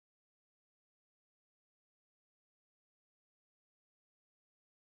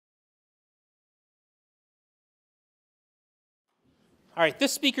All right,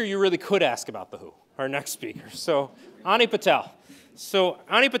 this speaker you really could ask about The Who, our next speaker. So, Ani Patel. So,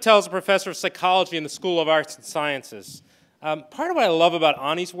 Ani Patel is a professor of psychology in the School of Arts and Sciences. Part of what I love about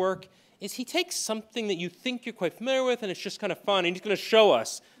Ani's work is he takes something that you think you're quite familiar with and it's just kind of fun, and he's going to show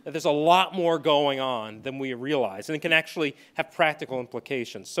us that there's a lot more going on than we realize, and it can actually have practical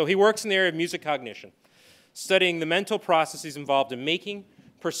implications. So he works in the area of music cognition, studying the mental processes involved in making,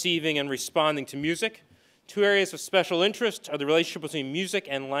 perceiving, and responding to music. Two areas of special interest are the relationship between music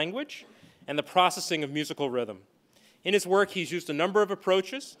and language and the processing of musical rhythm. In his work, he's used a number of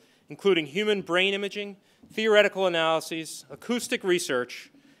approaches, including human brain imaging, theoretical analyses, acoustic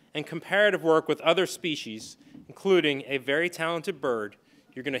research, and comparative work with other species, including a very talented bird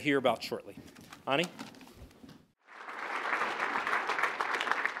you're going to hear about shortly. Ani?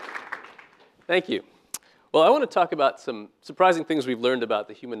 Thank you. Well, I want to talk about some surprising things we've learned about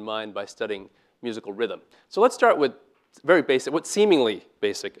the human mind by studying musical rhythm. So let's start with very basic, what seemingly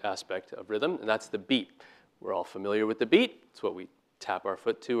basic aspect of rhythm, and that's the beat. We're all familiar with the beat. It's what we tap our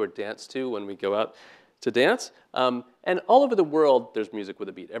foot to or dance to when we go out to dance. And all over the world, there's music with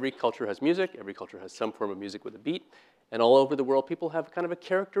a beat. Every culture has music. Every culture has some form of music with a beat. And all over the world, people have kind of a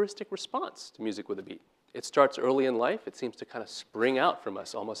characteristic response to music with a beat. It starts early in life. It seems to kind of spring out from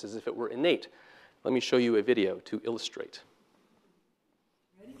us, almost as if it were innate. Let me show you a video to illustrate.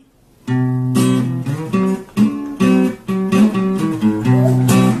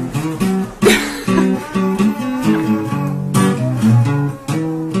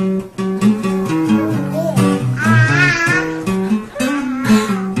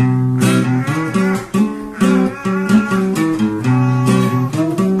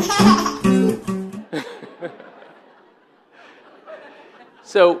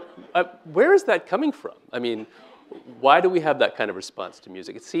 So where is that coming from? I mean, why do we have that kind of response to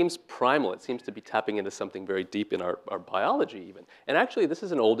music? It seems primal. It seems to be tapping into something very deep in our biology even. And actually, this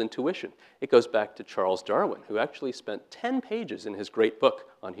is an old intuition. It goes back to Charles Darwin, who actually spent 10 pages in his great book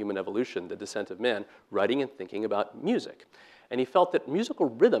on human evolution, The Descent of Man, writing and thinking about music. And he felt that musical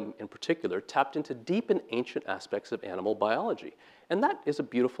rhythm, in particular, tapped into deep and ancient aspects of animal biology. And that is a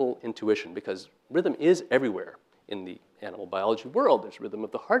beautiful intuition, because rhythm is everywhere in the animal biology world. There's rhythm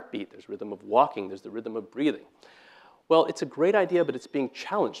of the heartbeat, there's rhythm of walking, there's the rhythm of breathing. Well, it's a great idea, but it's being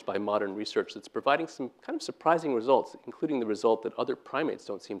challenged by modern research that's providing some kind of surprising results, including the result that other primates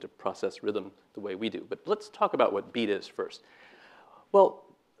don't seem to process rhythm the way we do. But let's talk about what beat is first. Well,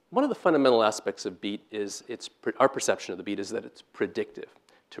 one of the fundamental aspects of beat is our perception of the beat is that it's predictive.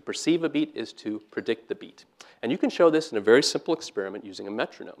 To perceive a beat is to predict the beat. And you can show this in a very simple experiment using a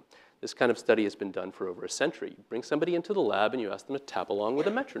metronome. This kind of study has been done for over a century. You bring somebody into the lab and you ask them to tap along with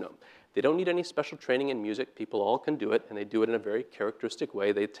a metronome. They don't need any special training in music. People all can do it, and they do it in a very characteristic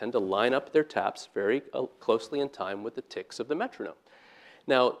way. They tend to line up their taps very closely in time with the ticks of the metronome.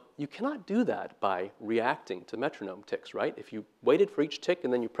 Now, you cannot do that by reacting to metronome ticks, right? If you waited for each tick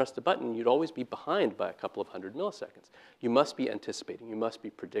and then you pressed the button, you'd always be behind by a couple of 100 milliseconds. You must be anticipating. You must be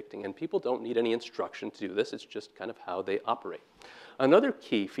predicting. And people don't need any instruction to do this. It's just kind of how they operate. Another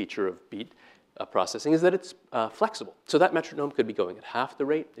key feature of beat processing is that it's flexible. So that metronome could be going at half the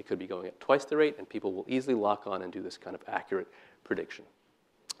rate. It could be going at twice the rate. And people will easily lock on and do this kind of accurate prediction.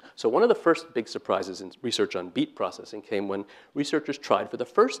 So one of the first big surprises in research on beat processing came when researchers tried for the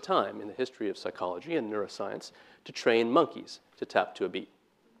first time in the history of psychology and neuroscience to train monkeys to tap to a beat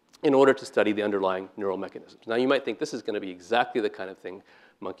in order to study the underlying neural mechanisms. Now you might think this is going to be exactly the kind of thing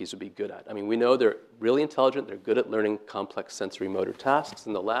monkeys would be good at. I mean, we know they're really intelligent. They're good at learning complex sensory motor tasks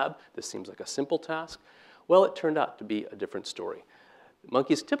in the lab. This seems like a simple task. Well, it turned out to be a different story.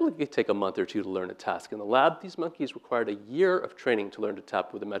 Monkeys typically take a month or two to learn a task. In the lab, these monkeys required a year of training to learn to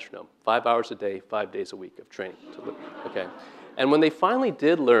tap with a metronome. 5 hours a day, 5 days a week of training. Okay. And when they finally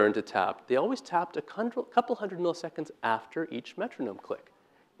did learn to tap, they always tapped a couple hundred milliseconds after each metronome click.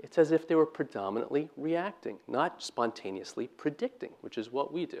 It's as if they were predominantly reacting, not spontaneously predicting, which is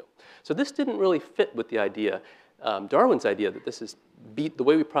what we do. So this didn't really fit with the idea, Darwin's idea that this is beat, the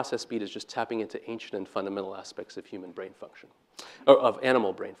way we process beat is just tapping into ancient and fundamental aspects of human brain function, or of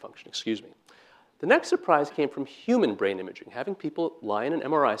animal brain function, excuse me. The next surprise came from human brain imaging, having people lie in an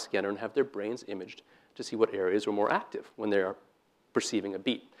MRI scanner and have their brains imaged to see what areas were more active when they are perceiving a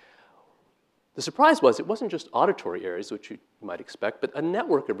beat. The surprise was it wasn't just auditory areas, which you might expect, but a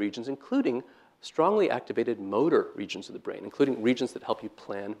network of regions, including strongly activated motor regions of the brain, including regions that help you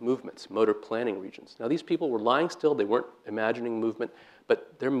plan movements, motor planning regions. Now, these people were lying still. They weren't imagining movement,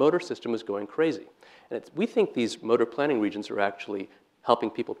 but their motor system was going crazy. And we think these motor planning regions are actually helping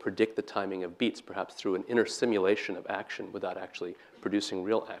people predict the timing of beats, perhaps through an inner simulation of action without actually producing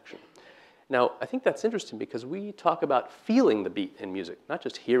real action. Now, I think that's interesting because we talk about feeling the beat in music, not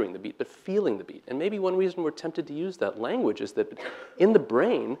just hearing the beat, but feeling the beat. And maybe one reason we're tempted to use that language is that in the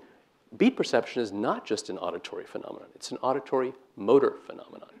brain, beat perception is not just an auditory phenomenon. It's an auditory motor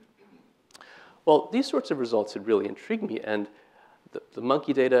phenomenon. Well, these sorts of results had really intrigued me, and the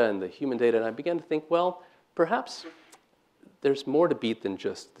monkey data and the human data, and I began to think, well, perhaps there's more to beat than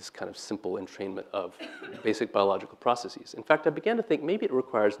just this kind of simple entrainment of basic biological processes. In fact, I began to think maybe it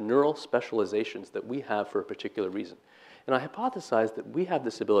requires neural specializations that we have for a particular reason. And I hypothesized that we have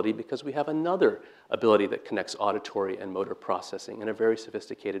this ability because we have another ability that connects auditory and motor processing in a very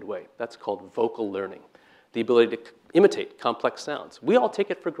sophisticated way. That's called vocal learning, the ability to imitate complex sounds. We all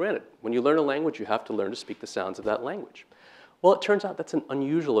take it for granted. When you learn a language, you have to learn to speak the sounds of that language. Well, it turns out that's an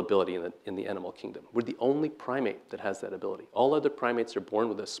unusual ability in the animal kingdom. We're the only primate that has that ability. All other primates are born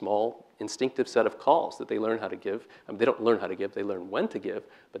with a small instinctive set of calls that they learn how to give. I mean, they don't learn how to give, they learn when to give,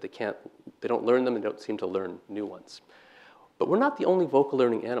 but they don't learn them and don't seem to learn new ones. But we're not the only vocal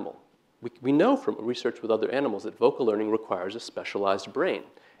learning animal. We know from research with other animals that vocal learning requires a specialized brain.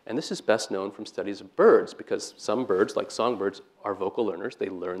 And this is best known from studies of birds because some birds, like songbirds, are vocal learners. They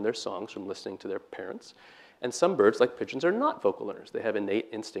learn their songs from listening to their parents. And some birds, like pigeons, are not vocal learners. They have innate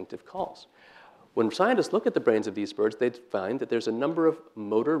instinctive calls. When scientists look at the brains of these birds, they find that there's a number of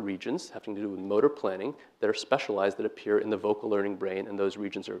motor regions having to do with motor planning that are specialized that appear in the vocal learning brain, and those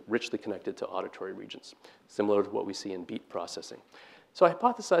regions are richly connected to auditory regions, similar to what we see in beat processing. So I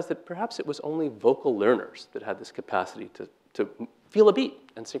hypothesized that perhaps it was only vocal learners that had this capacity to feel a beat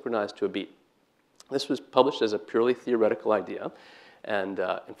and synchronize to a beat. This was published as a purely theoretical idea, and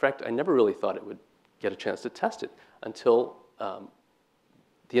in fact, I never really thought it would get a chance to test it until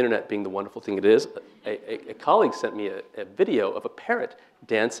the internet being the wonderful thing it is, a colleague sent me a video of a parrot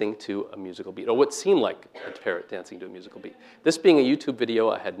dancing to a musical beat, or what seemed like a parrot dancing to a musical beat. This being a YouTube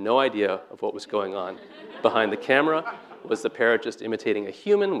video, I had no idea of what was going on behind the camera. Was the parrot just imitating a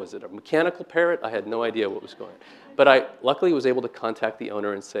human? Was it a mechanical parrot? I had no idea what was going on. But I luckily was able to contact the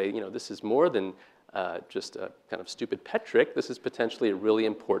owner and say, you know, this is more than just a kind of stupid pet trick. This is potentially a really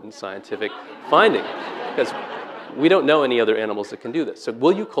important scientific finding because we don't know any other animals that can do this. So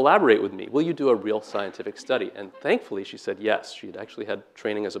will you collaborate with me? Will you do a real scientific study? And thankfully, she said yes. She had actually had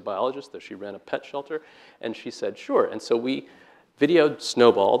training as a biologist, though she ran a pet shelter. And she said, sure. And so we videoed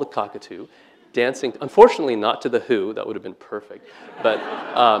Snowball, the cockatoo, dancing, unfortunately not to The Who, that would have been perfect, but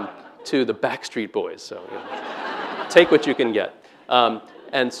to the Backstreet Boys. So you know, take what you can get.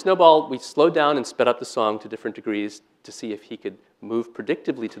 And Snowball, we slowed down and sped up the song to different degrees to see if he could move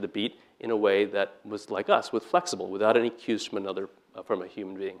predictably to the beat in a way that was like us, was flexible, without any cues from a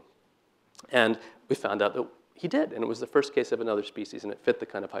human being. And we found out that he did, and it was the first case of another species, and it fit the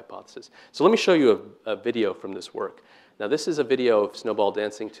kind of hypothesis. So let me show you a video from this work. Now, this is a video of Snowball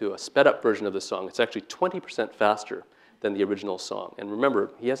dancing to a sped-up version of the song. It's actually 20% faster than the original song. And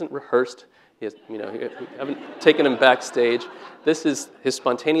remember, he hasn't rehearsed. We haven't taken him backstage. This is his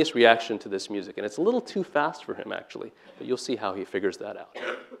spontaneous reaction to this music. And it's a little too fast for him, actually. But you'll see how he figures that out.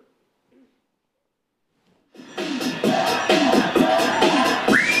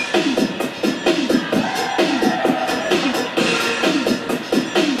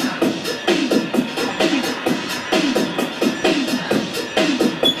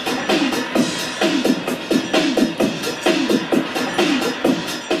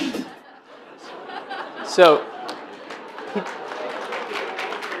 So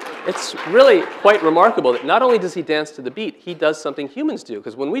it's really quite remarkable that not only does he dance to the beat, he does something humans do.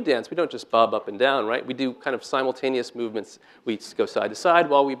 Because when we dance, we don't just bob up and down, right? We do kind of simultaneous movements. We go side to side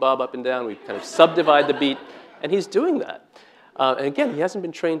while we bob up and down. We kind of subdivide the beat. And he's doing that. And again, he hasn't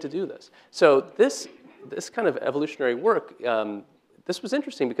been trained to do this. So this kind of evolutionary work, this was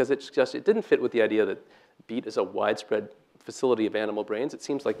interesting because it didn't fit with the idea that beat is a widespread facility of animal brains. It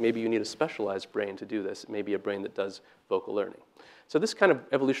seems like maybe you need a specialized brain to do this, maybe a brain that does vocal learning. So this kind of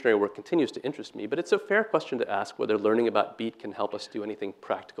evolutionary work continues to interest me, but it's a fair question to ask whether learning about beat can help us do anything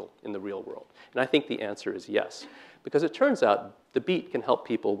practical in the real world. And I think the answer is yes, because it turns out the beat can help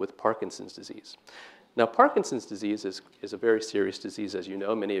people with Parkinson's disease. Now, Parkinson's disease is a very serious disease, as you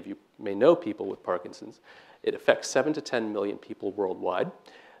know. Many of you may know people with Parkinson's. It affects 7 to 10 million people worldwide.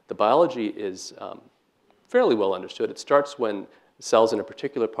 The biology is fairly well understood. It starts when cells in a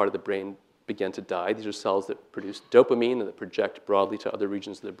particular part of the brain begin to die. These are cells that produce dopamine and that project broadly to other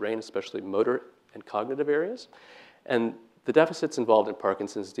regions of the brain, especially motor and cognitive areas. And the deficits involved in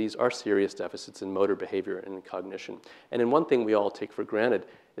Parkinson's disease are serious deficits in motor behavior and in cognition. And in one thing we all take for granted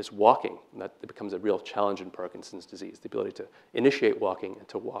is walking. And that becomes a real challenge in Parkinson's disease, the ability to initiate walking and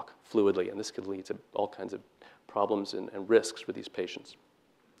to walk fluidly. And this could lead to all kinds of problems and risks for these patients.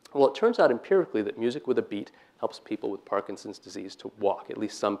 Well, it turns out empirically that music with a beat helps people with Parkinson's disease to walk, at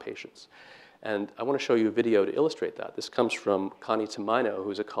least some patients. And I want to show you a video to illustrate that. This comes from Connie Tamaino,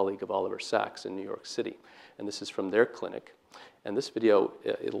 who's a colleague of Oliver Sacks in New York City. And this is from their clinic. And this video,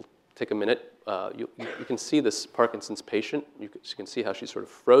 it'll take a minute. You can see this Parkinson's patient. You can see how she's sort of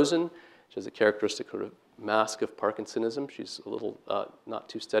frozen. She has a characteristic sort of mask of Parkinsonism. She's a little not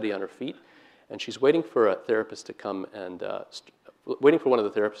too steady on her feet. And she's waiting for a therapist to come and waiting for one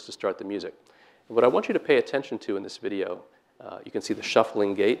of the therapists to start the music. And what I want you to pay attention to in this video, you can see the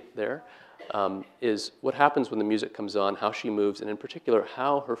shuffling gait there, is what happens when the music comes on, how she moves, and in particular,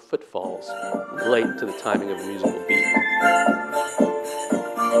 how her footfalls relate to the timing of a musical beat.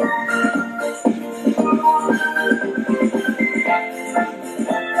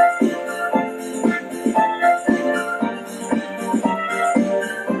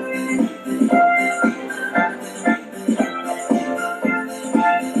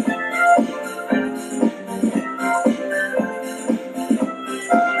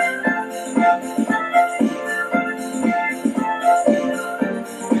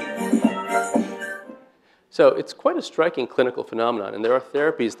 So it's quite a striking clinical phenomenon, and there are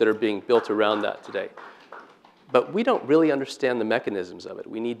therapies that are being built around that today. But we don't really understand the mechanisms of it.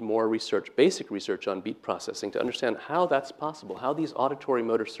 We need more research, basic research on beat processing to understand how that's possible, how these auditory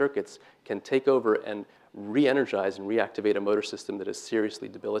motor circuits can take over and re-energize and reactivate a motor system that is seriously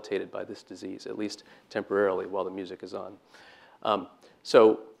debilitated by this disease, at least temporarily while the music is on.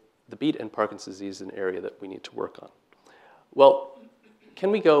 So the beat and Parkinson's disease is an area that we need to work on. Well, can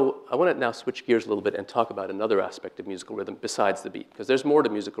we go, I want to now switch gears a little bit and talk about another aspect of musical rhythm besides the beat, because there's more to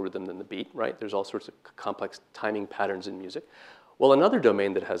musical rhythm than the beat, right? There's all sorts of complex timing patterns in music. Well, another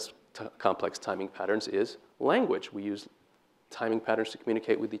domain that has complex timing patterns is language. We use timing patterns to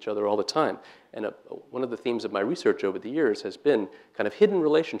communicate with each other all the time. And one of the themes of my research over the years has been kind of hidden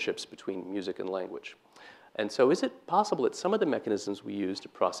relationships between music and language. And so is it possible that some of the mechanisms we use to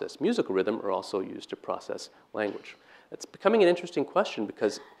process musical rhythm are also used to process language? It's becoming an interesting question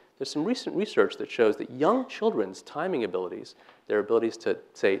because there's some recent research that shows that young children's timing abilities, their abilities to,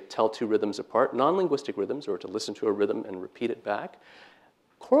 say, tell two rhythms apart, non-linguistic rhythms, or to listen to a rhythm and repeat it back,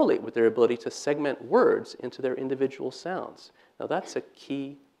 correlate with their ability to segment words into their individual sounds. Now, that's a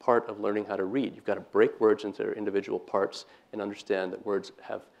key part of learning how to read. You've got to break words into their individual parts and understand that words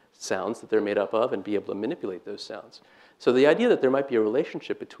have sounds that they're made up of and be able to manipulate those sounds. So the idea that there might be a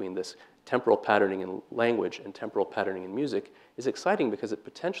relationship between this temporal patterning in language and temporal patterning in music is exciting because it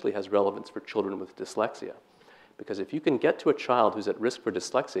potentially has relevance for children with dyslexia. Because if you can get to a child who's at risk for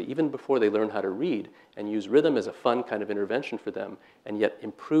dyslexia even before they learn how to read and use rhythm as a fun kind of intervention for them and yet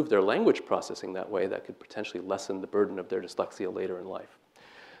improve their language processing that way, that could potentially lessen the burden of their dyslexia later in life.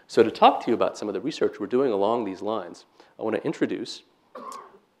 So to talk to you about some of the research we're doing along these lines, I want to introduce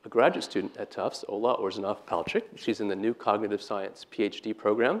a graduate student at Tufts, Ola Orzanov-Palchik. She's in the new cognitive science PhD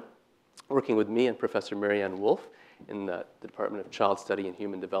program, working with me and Professor Marianne Wolf in the Department of Child Study and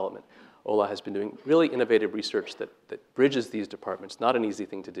Human Development. Ola has been doing really innovative research that bridges these departments, not an easy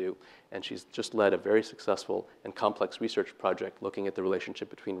thing to do, and she's just led a very successful and complex research project looking at the relationship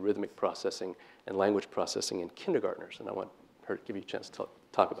between rhythmic processing and language processing in kindergartners, and I want her to give you a chance to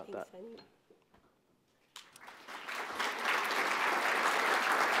talk about that.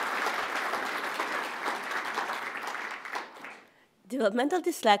 Developmental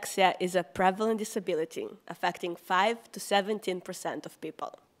dyslexia is a prevalent disability affecting 5 to 17% of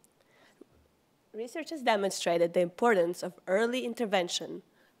people. Research has demonstrated the importance of early intervention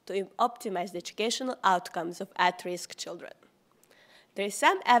to optimize the educational outcomes of at-risk children. There is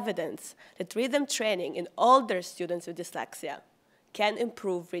some evidence that rhythm training in older students with dyslexia can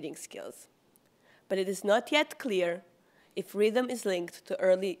improve reading skills, but it is not yet clear if rhythm is linked to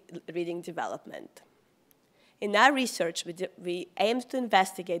early reading development. In our research, we aimed to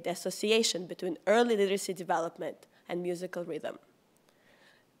investigate the association between early literacy development and musical rhythm.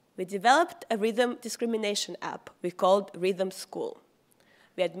 We developed a rhythm discrimination app we called Rhythm School.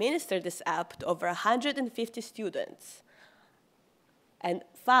 We administered this app to over 150 students and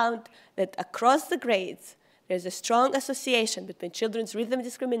found that across the grades, there's a strong association between children's rhythm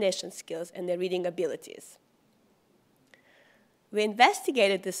discrimination skills and their reading abilities. We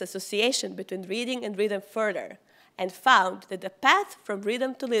investigated this association between reading and rhythm further and found that the path from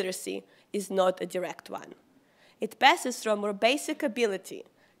rhythm to literacy is not a direct one. It passes through a more basic ability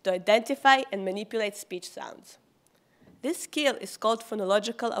to identify and manipulate speech sounds. This skill is called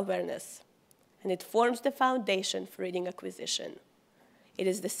phonological awareness, and it forms the foundation for reading acquisition. It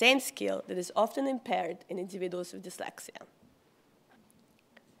is the same skill that is often impaired in individuals with dyslexia.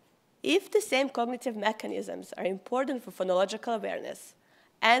 If the same cognitive mechanisms are important for phonological awareness,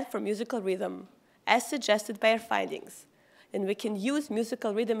 and for musical rhythm, as suggested by our findings. And we can use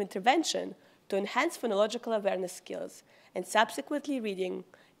musical rhythm intervention to enhance phonological awareness skills and subsequently reading,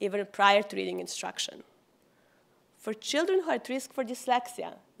 even prior to reading instruction. For children who are at risk for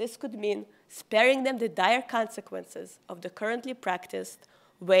dyslexia, this could mean sparing them the dire consequences of the currently practiced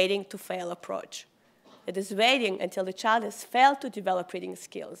waiting to fail approach. It is waiting until the child has failed to develop reading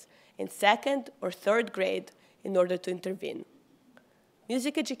skills in 2nd or 3rd grade in order to intervene.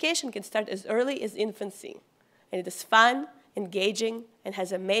 Music education can start as early as infancy, and it is fun, engaging, and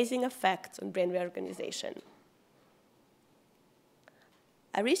has amazing effects on brain reorganization.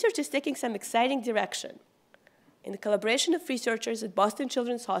 Our research is taking some exciting direction. In the collaboration of researchers at Boston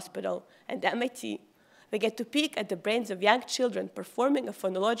Children's Hospital and MIT, we get to peek at the brains of young children performing a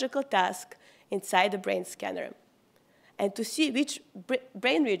phonological task inside the brain scanner, and to see which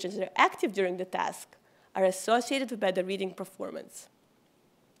brain regions that are active during the task are associated with better reading performance.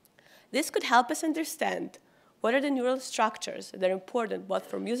 This could help us understand what are the neural structures that are important both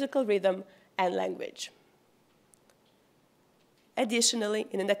for musical rhythm and language. Additionally,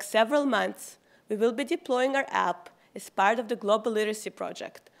 in the next several months, we will be deploying our app as part of the Global Literacy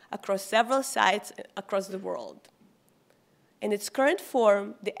Project across several sites across the world. In its current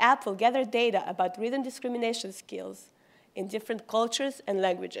form, the app will gather data about rhythm discrimination skills in different cultures and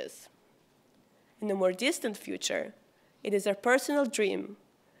languages. In the more distant future, it is our personal dream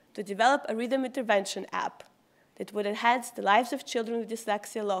to develop a rhythm intervention app that would enhance the lives of children with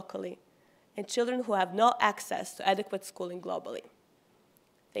dyslexia locally and children who have no access to adequate schooling globally.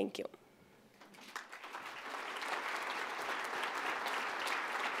 Thank you.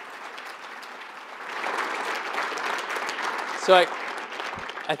 So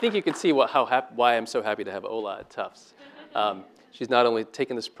I think you can see why I'm so happy to have Ola at Tufts. She's not only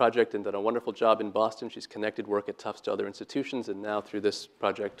taken this project and done a wonderful job in Boston, she's connected work at Tufts to other institutions, and now through this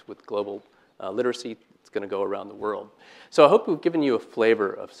project with global literacy, it's going to go around the world. So I hope we've given you a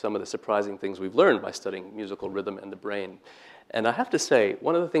flavor of some of the surprising things we've learned by studying musical rhythm and the brain. And I have to say,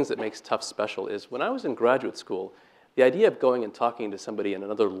 one of the things that makes Tufts special is when I was in graduate school, the idea of going and talking to somebody in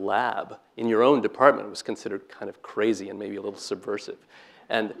another lab in your own department was considered kind of crazy and maybe a little subversive.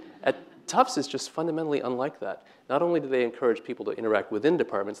 And at Tufts is just fundamentally unlike that. Not only do they encourage people to interact within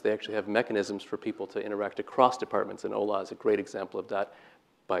departments, they actually have mechanisms for people to interact across departments, and Ola is a great example of that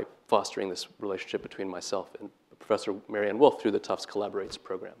by fostering this relationship between myself and Professor Marianne Wolf through the Tufts Collaborates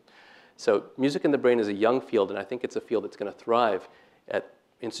program. So music in the brain is a young field, and I think it's a field that's going to thrive at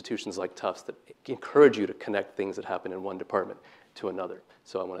institutions like Tufts that encourage you to connect things that happen in one department to another.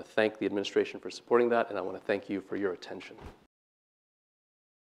 So I want to thank the administration for supporting that, and I want to thank you for your attention.